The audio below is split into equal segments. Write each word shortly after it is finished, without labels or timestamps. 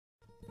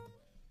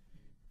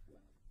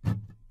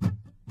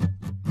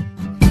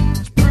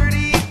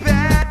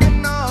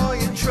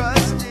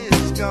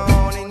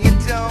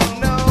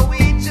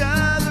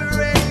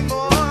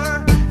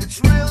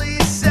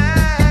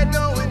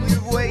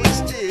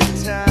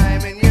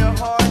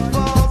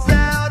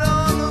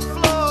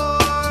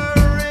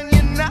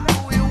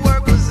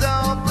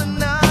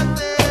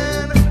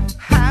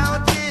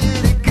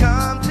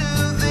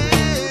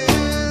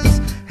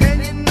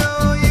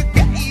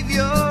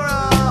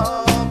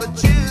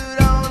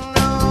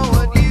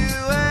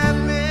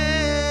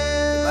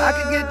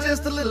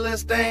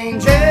littlest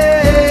angel.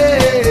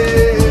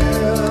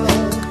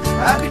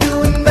 I'd be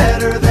doing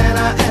better than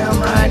I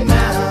am right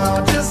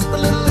now. Just the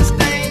littlest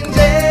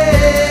angel.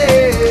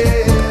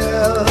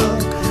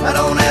 I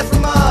don't ask for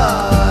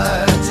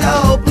much,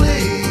 oh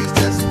please,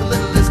 just the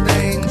littlest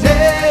angel.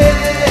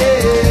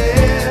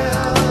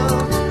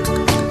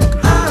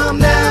 I'm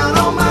down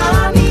on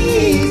my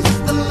knees,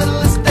 just the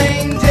littlest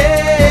angel.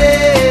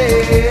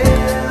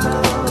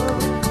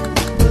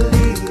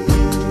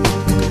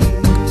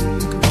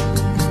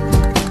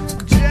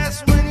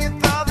 Just when you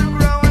thought the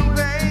growing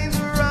pains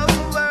were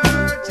over,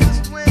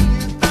 just when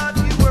you thought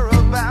you were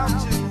about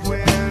to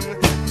win,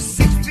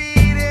 6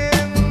 feet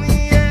in the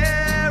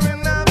air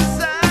and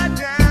upside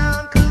down,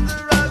 'cause the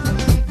rug's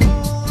been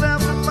pulled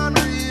out from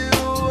under you,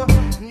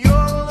 and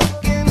you're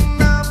looking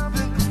up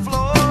at the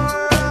floor,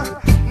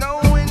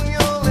 knowing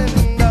you'll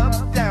end up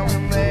down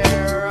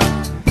there.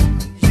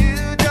 You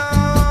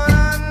don't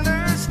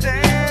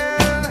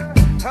understand.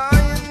 All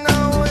you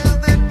know is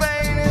that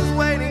pain is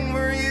waiting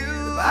for you.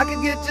 If I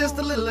could get just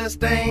the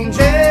littlest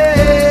angel,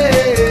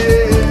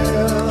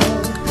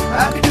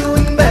 I'd be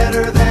doing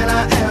better than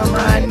I am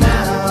right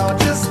now.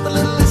 Just the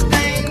littlest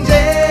angel.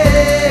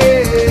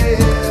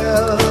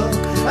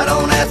 I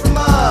don't ask for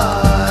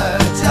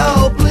much,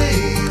 oh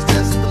please,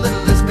 just the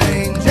littlest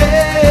angel.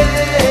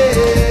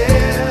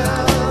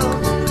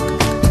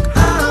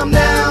 I'm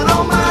down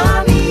on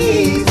my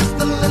knees, just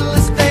the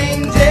littlest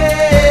angel.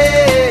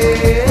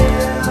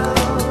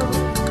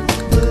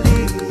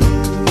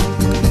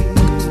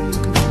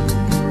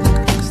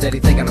 Steady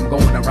thinking I'm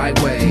going the right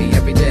way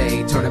every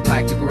day, turning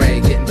black to gray,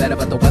 getting better,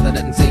 but the weather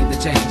doesn't seem to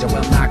change. I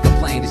will not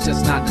complain, it's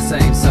just not the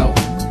same. So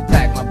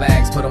pack my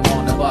bags, put them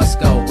on the bus,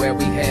 go where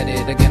we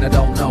headed. Again, I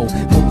don't know.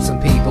 Move some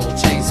people,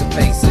 change some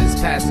faces,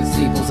 passing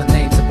steeples and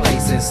names of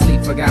places.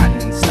 Sleep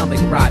forgotten,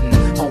 stomach rotten,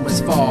 home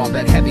is far,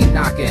 but heavy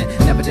knocking.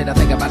 Never did I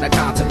think about the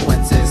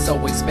consequences, so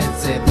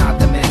expensive. Not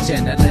to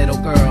mention a little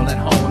girl at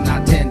home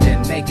not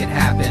tending. Make it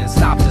happen,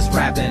 stop this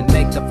rapping,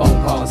 make the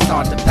phone call and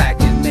start the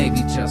packing.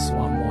 Maybe just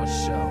one more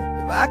show.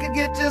 If I could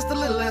get just the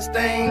littlest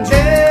angel,